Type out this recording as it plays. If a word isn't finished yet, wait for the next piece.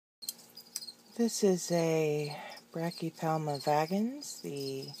This is a Brachypelma vagans,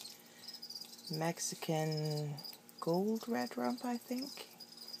 the Mexican gold red rump, I think.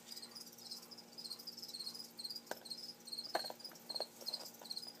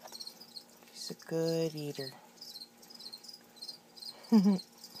 She's a good eater. Gonna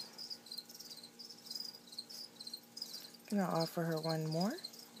offer her one more,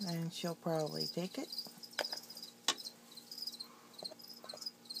 and she'll probably take it.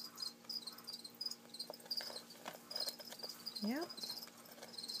 Yep.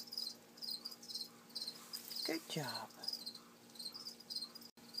 Good job.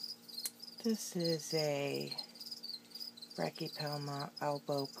 This is a Brachypelma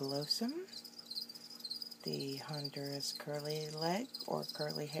albopilosum, the Honduras curly leg or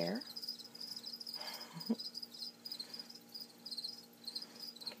curly hair.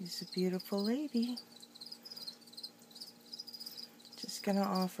 She's a beautiful lady. Just gonna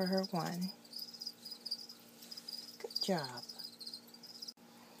offer her one. Good job.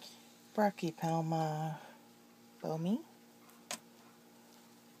 Brachypelma bomi.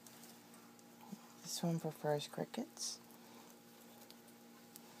 This one prefers crickets.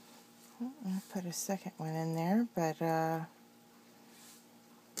 I put a second one in there, but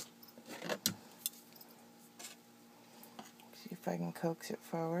see if I can coax it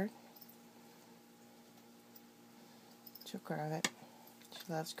forward. She'll grab it.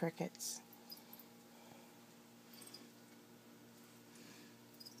 She loves crickets.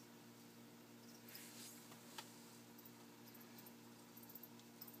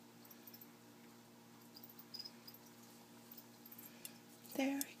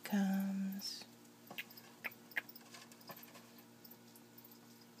 There he comes.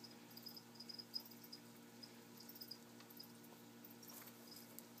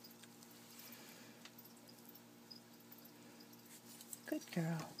 Good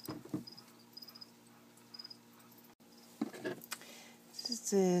girl.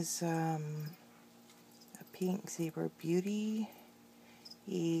 This is a pink zebra beauty,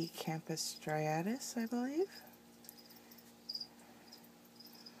 E. campus striatus, I believe.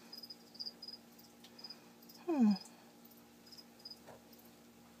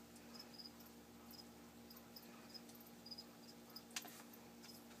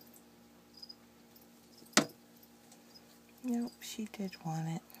 Nope, she did want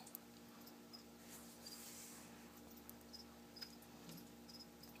it.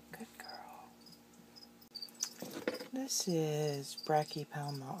 Good girl. This is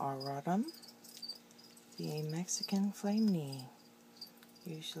Brachypelma auratum, the Mexican flame knee,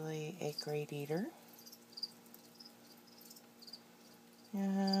 usually a great eater.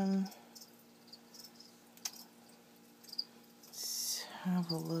 Let's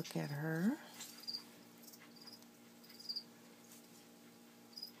have a look at her.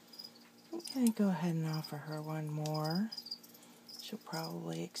 I'm going to go ahead and offer her one more. She'll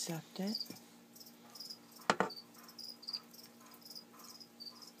probably accept it.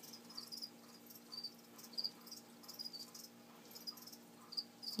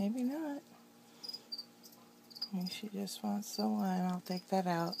 Maybe not. Maybe she just wants the one. I'll take that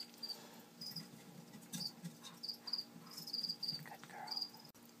out. Good girl.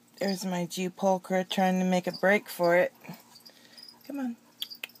 There's my G-Pulchra trying to make a break for it. Come on.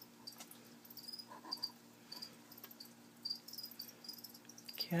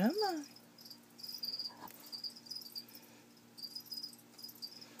 Come on.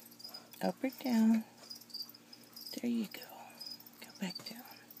 Up or down. There you go. Go back down.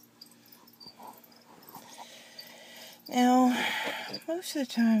 Now, most of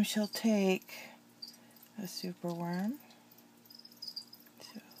the time she'll take a superworm.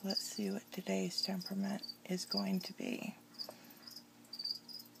 So let's see what today's temperament is going to be.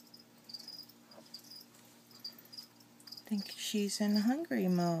 I think she's in hungry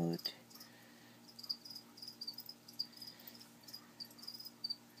mode.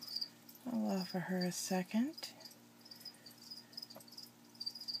 I'll offer her a second.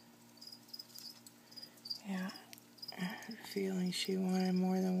 Yeah, I have a feeling she wanted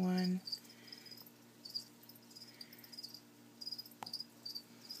more than one.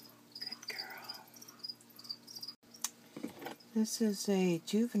 Good girl. This is a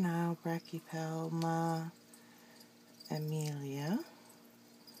juvenile Brachypelma Amelia.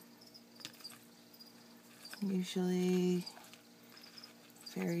 Usually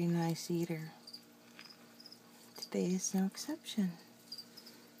very nice eater. Today is no exception.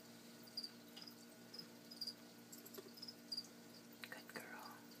 Good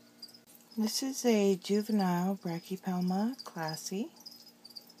girl. This is a juvenile Brachypelma classy.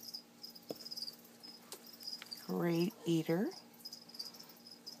 Great eater.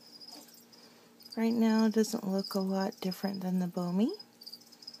 Right now it doesn't look a lot different than the Bomi,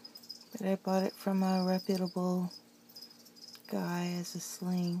 but I bought it from a reputable guy as a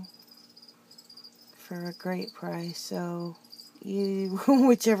sling for a great price, so you,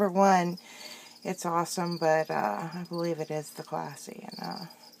 whichever one, it's awesome, but I believe it is the classy, and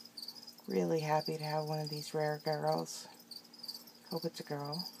really happy to have one of these rare girls. Hope it's a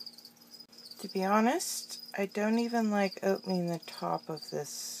girl. To be honest, I don't even like opening the top of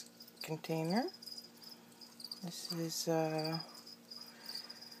this container. This is the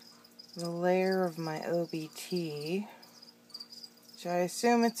layer of my OBT, which I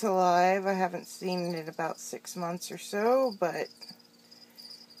assume it's alive. I haven't seen it in about 6 months or so, but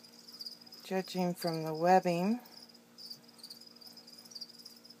judging from the webbing...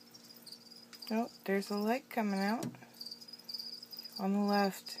 Oh, there's a light coming out on the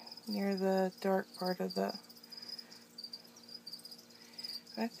left near the dark part of the...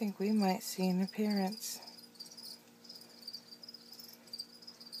 I think we might see an appearance.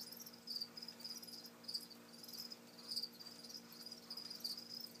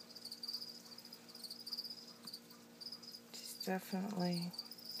 She's definitely...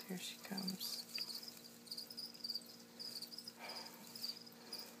 Here she comes.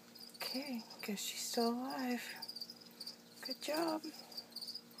 Okay, guess she's still alive. Good job.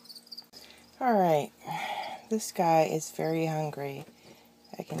 Alright, this guy is very hungry.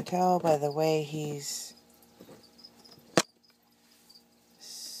 I can tell by the way he's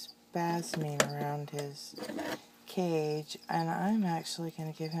spasming around his cage, and I'm actually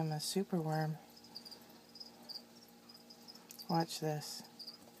going to give him a super worm. Watch this.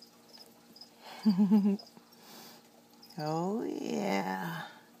 Oh yeah.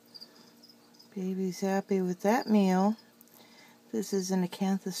 Baby's happy with that meal. This is an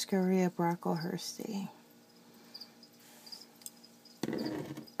Acanthoscoria brocklehursti.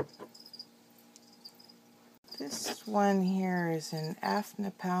 This one here is an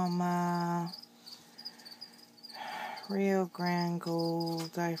Aphnopalma Rio Grande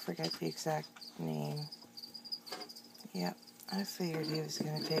Gold. I forget the exact name. Yep, I figured he was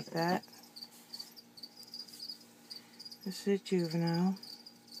going to take that. This is a juvenile.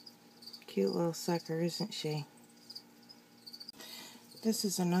 Cute little sucker, isn't she? This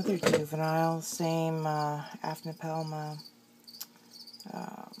is another juvenile, same Aphnopalma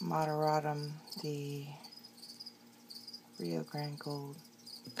moderatum, the Rio Grande Gold.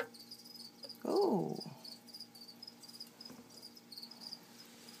 Oh!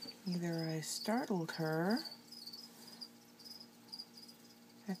 Either I startled her.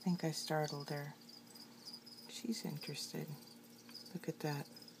 I think I startled her. She's interested. Look at that.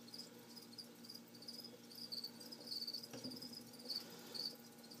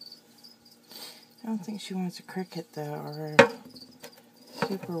 I don't think she wants a cricket though, or a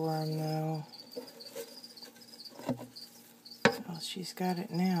superworm though. Well, she's got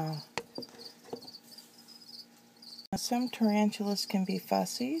it now. Some tarantulas can be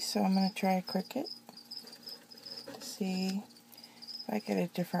fussy, so I'm going to try a cricket to see if I get a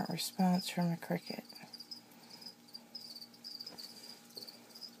different response from a cricket.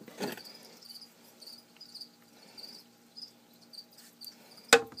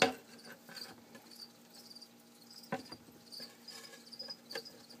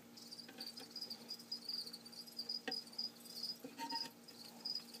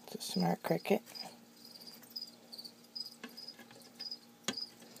 It's a smart cricket.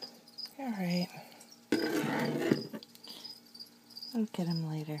 Alright. I'll get him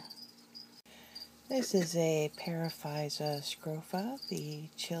later. This is a Paraphysa scrofa, the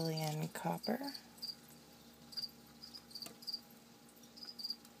Chilean copper.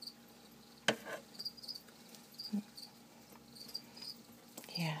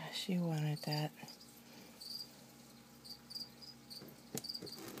 Yeah, she wanted that.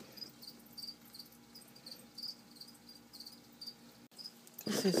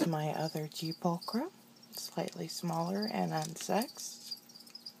 This is my other G. pulchra, slightly smaller and unsexed.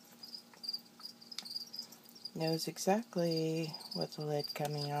 Knows exactly what the lid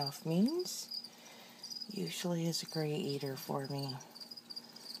coming off means. Usually is a great eater for me.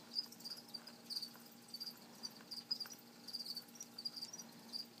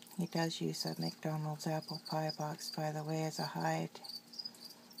 He does use a McDonald's apple pie box, by the way, as a hide.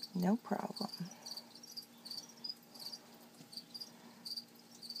 No problem.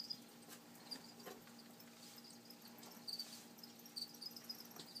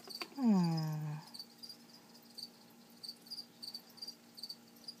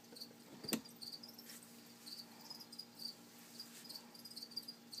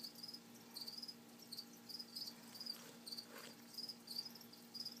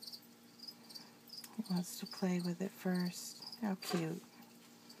 wants to play with it first. How cute.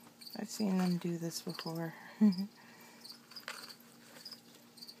 I've seen them do this before.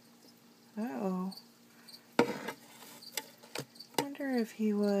 Uh-oh. Wonder if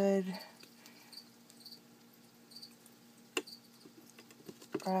he would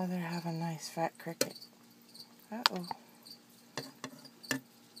rather have a nice fat cricket. Uh-oh.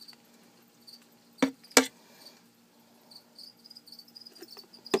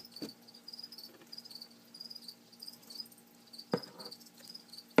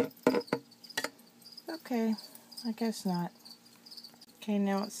 Okay, I guess not. Okay,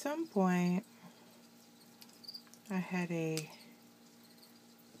 now at some point I had a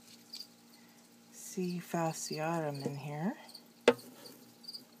C. fasciatum in here.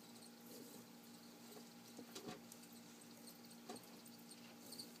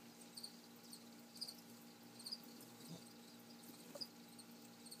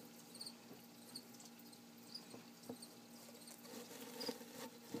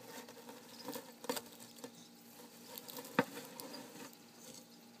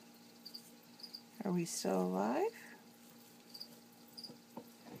 Are we still alive?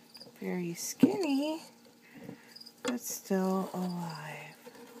 Very skinny, but still alive.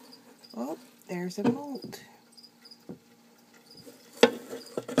 Oh, there's a molt.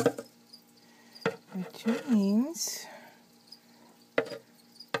 Which means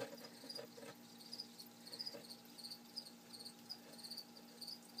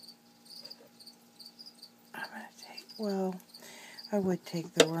I'm going to take, well, I would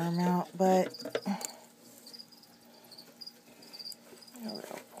take the worm out, but no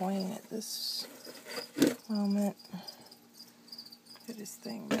real point at this moment. Put his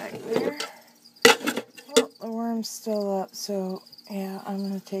thing back there. Well, the worm's still up, so yeah, I'm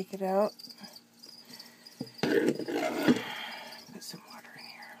going to take it out. Put some water in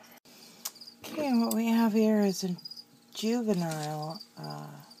here. Okay, and what we have here is a juvenile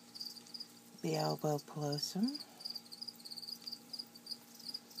the elbow pelosum.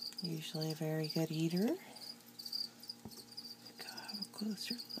 Usually a very good eater. Go have a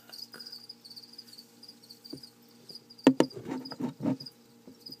closer look.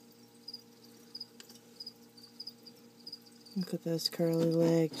 Look at those curly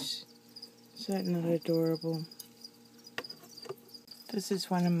legs. Isn't that adorable? This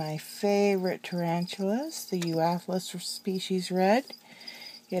is one of my favorite tarantulas, the Euophlus species red.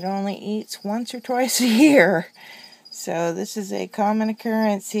 It only eats once or twice a year. So this is a common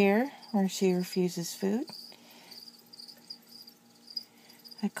occurrence here where she refuses food.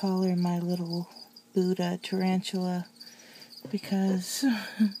 I call her my little Buddha tarantula because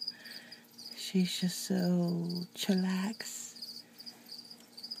she's just so chillax.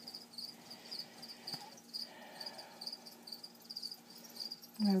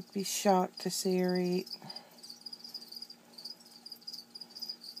 I would be shocked to see her eat.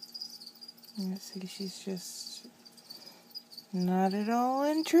 You see, she's just not at all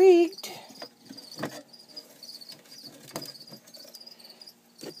intrigued.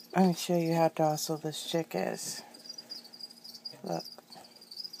 I'm going to show you how docile this chick is. Look.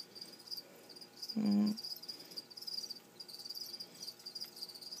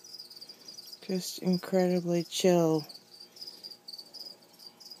 Just incredibly chill.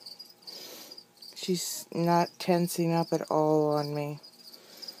 She's not tensing up at all on me.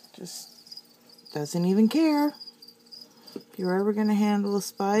 Just doesn't even care. If you're ever going to handle a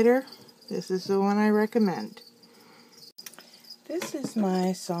spider, this is the one I recommend. This is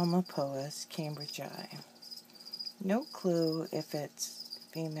my Salmopoeus cambridgei. No clue if it's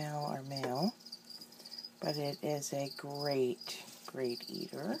female or male, but it is a great, great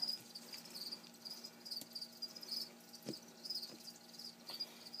eater.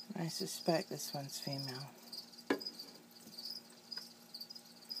 I suspect this one's female.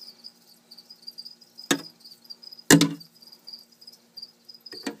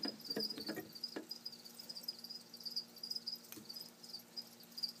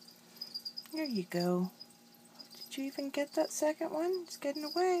 There you go. Did you even get that second one? It's getting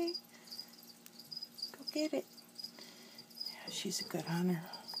away. Go get it. Yeah, she's a good hunter.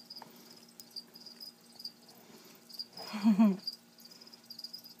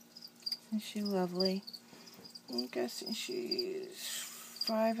 Isn't she lovely? I'm guessing she's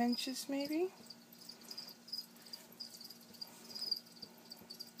 5 inches maybe?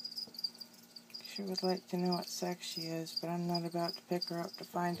 She would like to know what sex she is, but I'm not about to pick her up to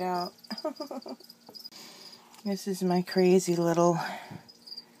find out. This is my crazy little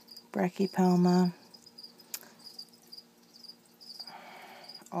Brachypelma.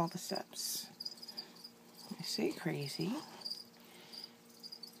 All the steps. I say crazy.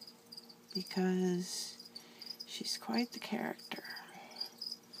 because she's quite the character.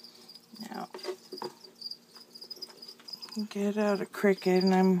 Now, get out a cricket,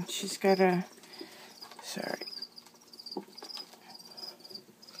 and she's got a, sorry.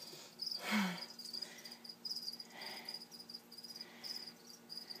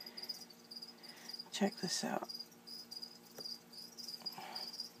 Check this out.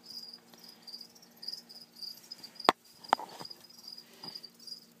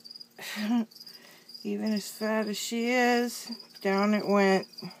 Even as fat as she is, down it went.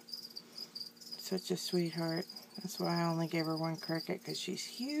 Such a sweetheart. That's why I only gave her one cricket, because she's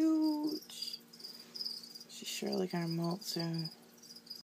huge. She's surely going to molt soon.